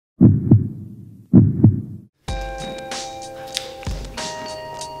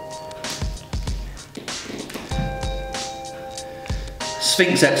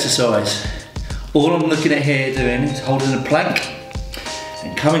Sphinx exercise. All I'm looking at here doing is holding a plank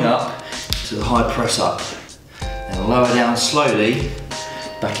and coming up to the high press up and lower down slowly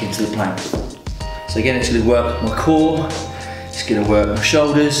back into the plank. So again, it's going to work my core, it's going to work my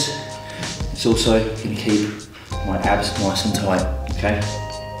shoulders, it's also going to keep my abs nice and tight, okay?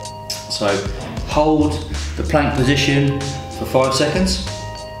 So hold the plank position for 5 seconds.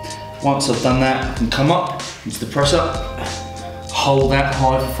 Once I've done that, I can come up into the press up, hold that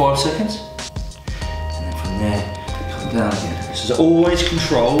high for 5 seconds, and then from there, come down again. This is always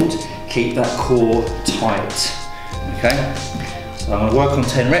controlled, keep that core tight, okay? So I'm going to work on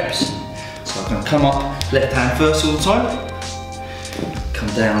 10 reps. So I'm going to come up, left hand first all the time, come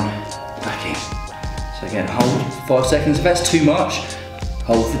down, back in. So again, hold for 5 seconds. If that's too much,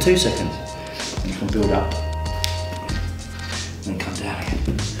 hold for 2 seconds. And you can build up, and then come down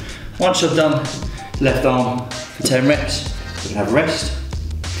again. Once I've done left arm for 10 reps, we can have a rest.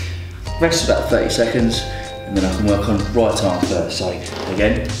 Rest about 30 seconds, and then I can work on right arm first. So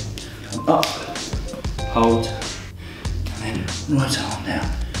again, come up, hold, and then right arm down.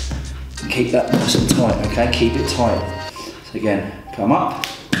 And keep that nice and tight, okay? Keep it tight. So again, come up,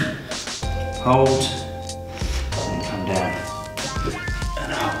 hold, and come down,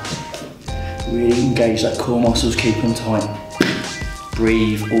 and hold. Really engage that core muscles, keep them tight.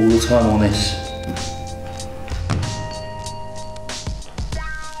 Breathe all the time on this.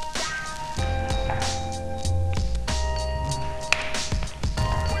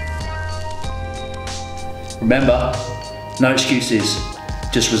 Remember, no excuses,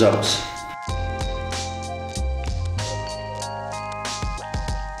 just results.